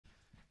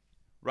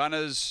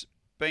Runners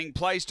being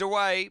placed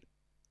away.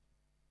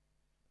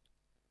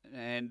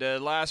 And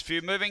last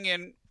few moving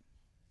in.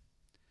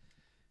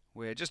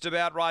 We're just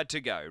about right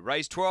to go.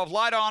 Race 12,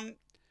 light on.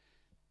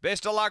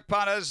 Best of luck,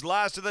 punters.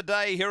 Last of the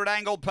day here at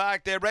Angle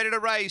Park. They're ready to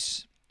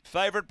race.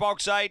 Favourite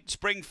box 8,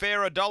 Spring Fair,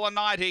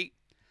 $1.90.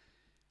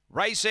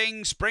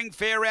 Racing, Spring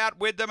Fair out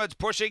with them. It's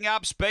pushing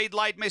up. Speed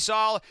Late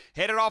Missile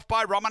headed off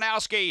by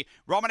Romanowski.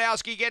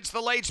 Romanowski gets the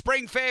lead.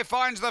 Spring Fair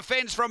finds the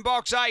fence from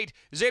box 8.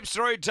 Zips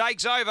through,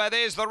 takes over.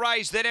 There's the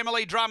race. Then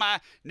Emily Drummer.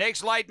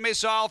 Next Late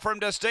Missile from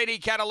Destiny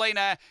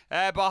Catalina.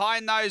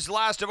 Behind those,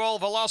 last of all,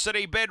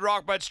 Velocity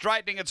Bedrock, but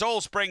straightening. It's all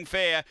Spring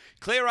Fair.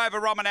 Clear over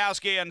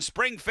Romanowski, and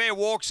Spring Fair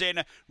walks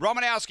in.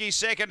 Romanowski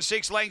second,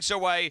 6 lengths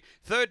away.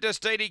 Third,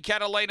 Destiny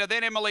Catalina.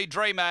 Then Emily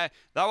Dreamer.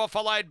 They were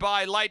followed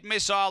by Late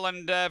Missile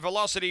and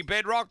Velocity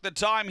Bedrock. The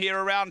time here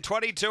around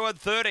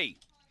 22:30.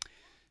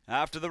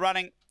 After the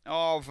running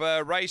of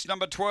race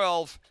number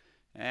 12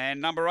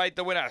 and number 8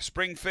 the winner,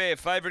 Spring Fair.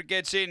 Favourite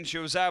gets in. She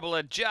was able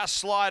to just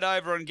slide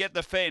over and get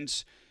the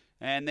fence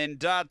and then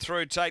dart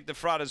through, take the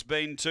front. Has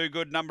been too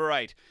good, number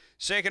 8.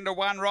 Second to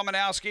 1,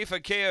 Romanowski for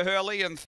Kia Hurley, and